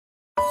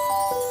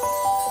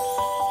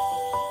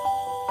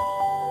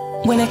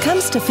When it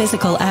comes to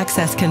physical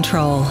access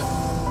control,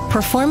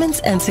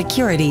 performance and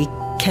security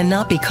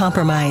cannot be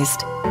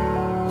compromised.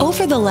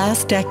 Over the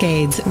last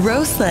decades,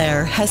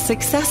 ROSSLARE has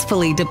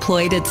successfully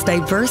deployed its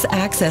diverse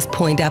access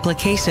point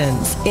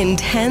applications in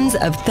tens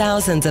of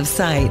thousands of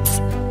sites,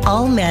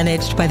 all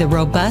managed by the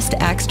robust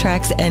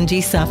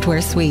AxTraxPRO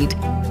software suite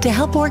to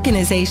help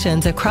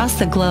organizations across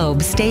the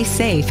globe stay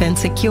safe and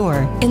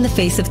secure in the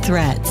face of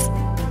threats,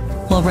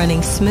 while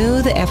running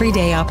smooth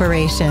everyday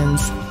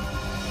operations.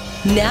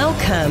 Now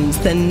comes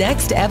the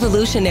next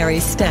evolutionary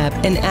step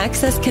in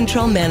access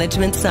control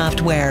management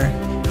software,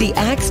 the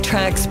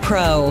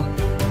AxTraxPRO.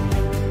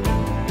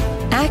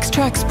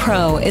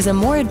 AxTraxPRO is a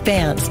more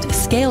advanced,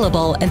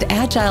 scalable, and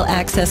agile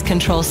access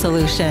control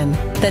solution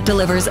that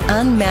delivers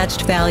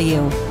unmatched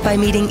value by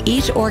meeting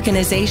each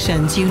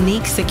organization's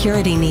unique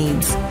security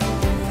needs.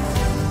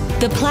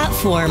 The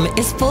platform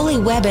is fully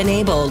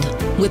web-enabled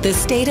with a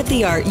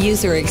state-of-the-art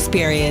user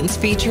experience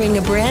featuring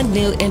a brand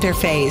new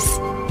interface.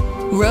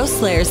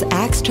 ROSSLARE's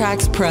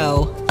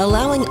AxTraxPRO,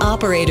 allowing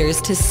operators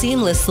to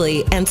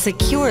seamlessly and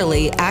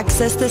securely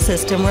access the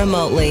system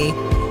remotely,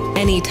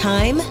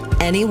 anytime,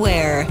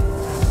 anywhere.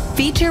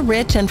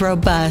 Feature-rich and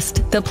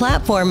robust, the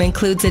platform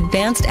includes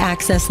advanced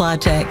access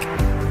logic,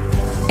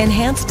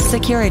 enhanced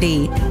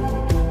security,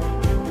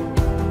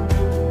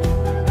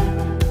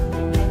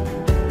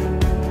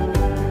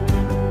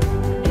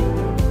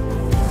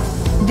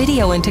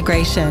 video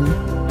integration,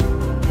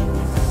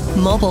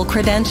 mobile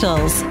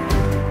credentials,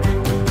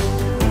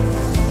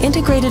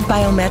 integrated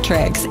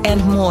biometrics,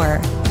 and more.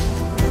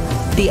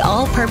 The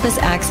all-purpose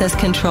access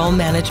control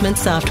management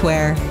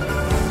software.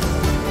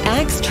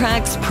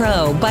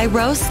 AxTraxPRO by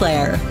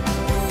ROSSLARE.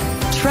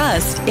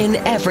 Trust in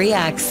every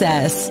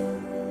access.